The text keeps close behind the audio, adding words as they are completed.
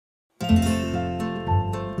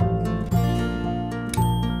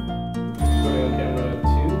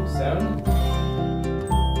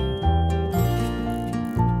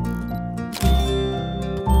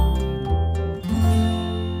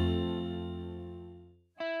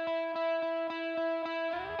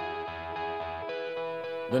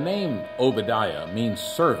The name Obadiah means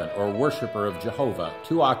servant or worshiper of Jehovah,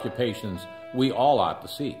 two occupations we all ought to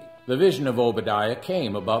seek. The vision of Obadiah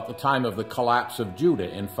came about the time of the collapse of Judah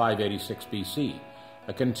in 586 BC.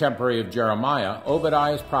 A contemporary of Jeremiah,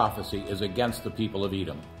 Obadiah's prophecy is against the people of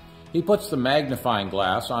Edom. He puts the magnifying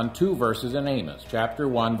glass on two verses in Amos, chapter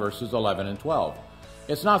 1, verses 11 and 12.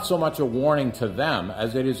 It's not so much a warning to them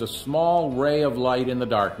as it is a small ray of light in the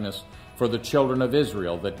darkness for the children of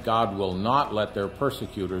Israel that God will not let their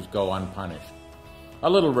persecutors go unpunished. A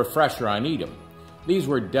little refresher on Edom. These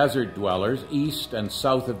were desert dwellers east and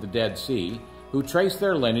south of the Dead Sea who traced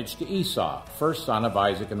their lineage to Esau, first son of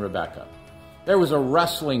Isaac and Rebekah. There was a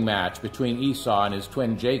wrestling match between Esau and his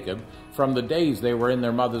twin Jacob from the days they were in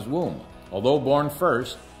their mother's womb. Although born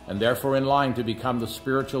first, and therefore in line to become the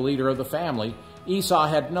spiritual leader of the family, Esau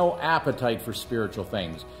had no appetite for spiritual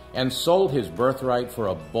things and sold his birthright for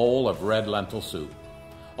a bowl of red lentil soup.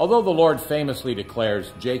 Although the Lord famously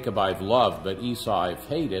declares, "Jacob I've loved, but Esau I've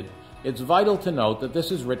hated," it's vital to note that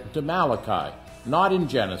this is written to Malachi, not in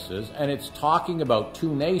Genesis, and it's talking about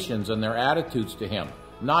two nations and their attitudes to him,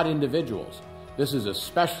 not individuals. This is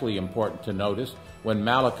especially important to notice when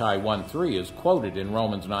Malachi 1:3 is quoted in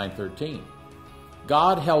Romans 9:13.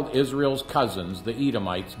 God held Israel's cousins, the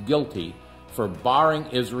Edomites, guilty for barring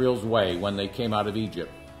Israel's way when they came out of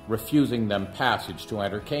Egypt, refusing them passage to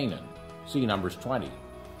enter Canaan. See Numbers 20.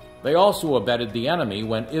 They also abetted the enemy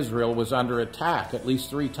when Israel was under attack at least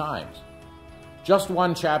 3 times. Just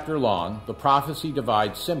one chapter long, the prophecy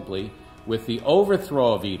divides simply with the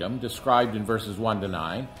overthrow of Edom, described in verses 1 to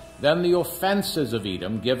 9, then the offenses of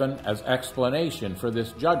Edom given as explanation for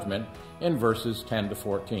this judgment in verses 10 to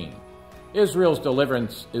 14. Israel's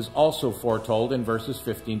deliverance is also foretold in verses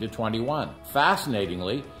 15 to 21.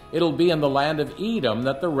 Fascinatingly, it'll be in the land of Edom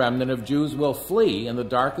that the remnant of Jews will flee in the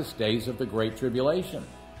darkest days of the Great Tribulation.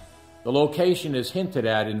 The location is hinted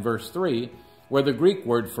at in verse 3, where the Greek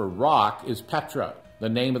word for rock is Petra, the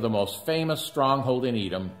name of the most famous stronghold in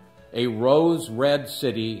Edom, a rose-red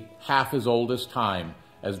city half as old as time,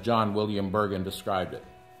 as John William Bergen described it.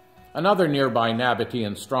 Another nearby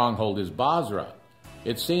Nabatean stronghold is Basra.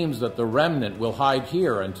 It seems that the remnant will hide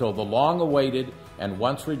here until the long-awaited and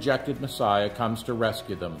once-rejected Messiah comes to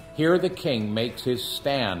rescue them. Here the king makes his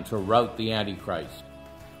stand to rout the Antichrist.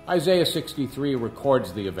 Isaiah 63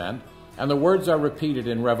 records the event, and the words are repeated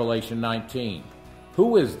in Revelation 19.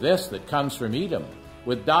 Who is this that comes from Edom,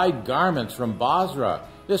 with dyed garments from Basra,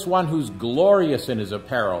 this one who's glorious in his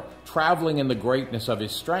apparel, traveling in the greatness of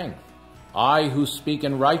his strength? I who speak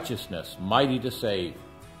in righteousness, mighty to save.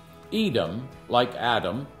 Edom, like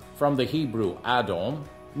Adam, from the Hebrew Adom,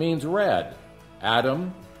 means red.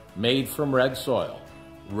 Adam, made from red soil.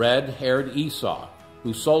 Red-haired Esau,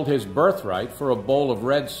 who sold his birthright for a bowl of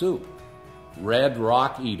red soup. Red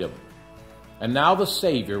Rock Edom. And now the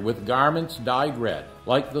Savior with garments dyed red,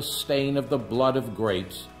 like the stain of the blood of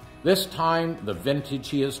grapes. This time the vintage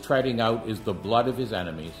he is treading out is the blood of his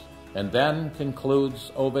enemies. And then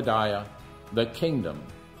concludes Obadiah, the kingdom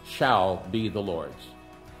shall be the Lord's.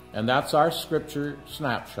 And that's our scripture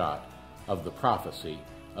snapshot of the prophecy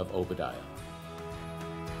of Obadiah.